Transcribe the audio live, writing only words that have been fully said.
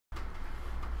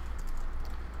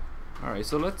Alright,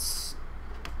 so let's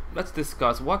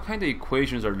discuss what kind of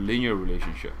equations are linear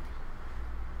relationship.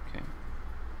 Okay.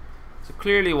 So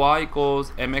clearly y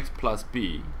equals mx plus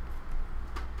b.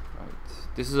 Right.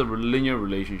 This is a linear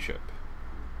relationship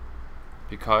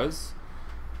because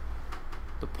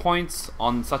the points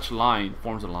on such line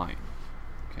forms a line.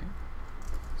 Okay.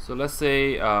 So let's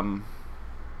say I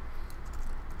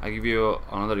give you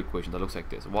another equation that looks like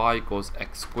this: y equals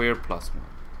x squared plus 1.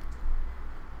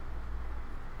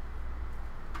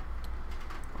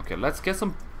 Okay, let's get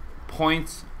some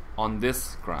points on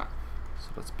this graph. So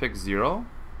let's pick 0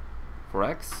 for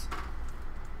x,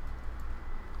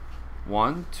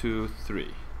 1, 2,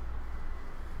 3.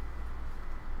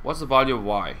 What's the value of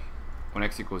y when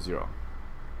x equals 0?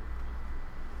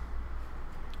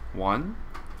 1.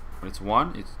 When it's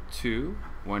 1, it's 2.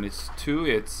 When it's 2,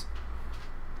 it's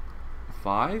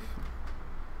 5.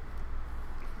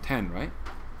 10, right?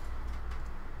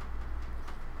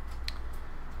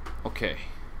 Okay.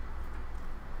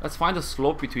 Let's find the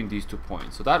slope between these 2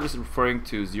 points. So that is referring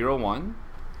to 0, 1.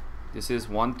 This is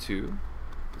 1, 2.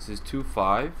 This is 2,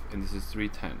 5. And this is 3,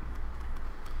 10.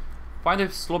 Find the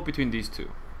slope between these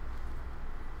two.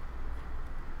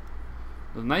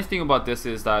 The nice thing about this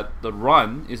is that the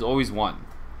run is always 1.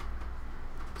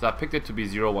 So I picked it to be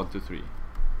 0, 1, 2, 3.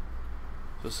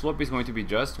 So the slope is going to be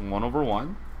just 1 over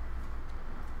 1.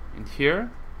 And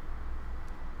here,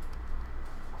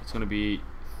 it's going to be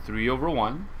 3 over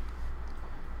 1.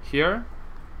 Here,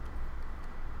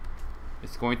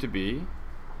 it's going to be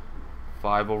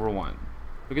 5 over 1.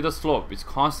 Look at the slope. It's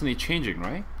constantly changing,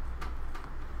 right?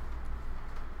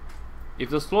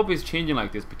 If the slope is changing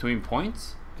like this between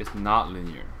points, it's not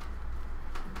linear.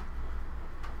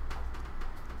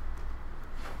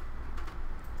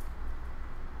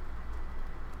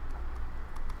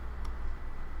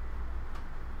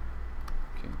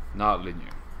 Okay, not linear.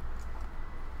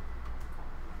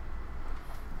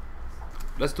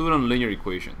 Let's do it on a linear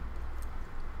equation.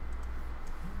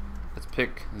 Let's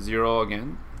pick 0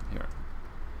 again. Here.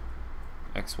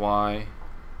 X, Y,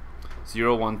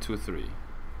 0, 1, 2, 3.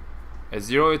 At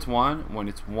 0, it's 1. When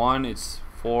it's 1, it's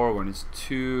 4. When it's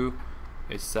 2,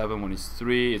 it's 7. When it's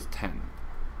 3, it's 10.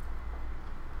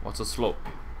 What's the slope?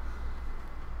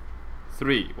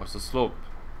 3. What's the slope?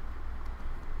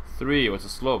 3. What's the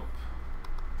slope?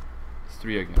 It's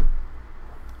 3 again.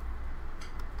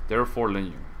 Therefore,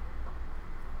 linear.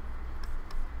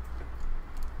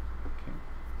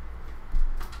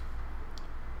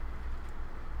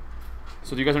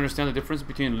 So do you guys understand the difference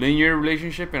between a linear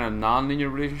relationship and a non-linear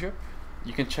relationship?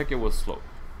 You can check it with slope.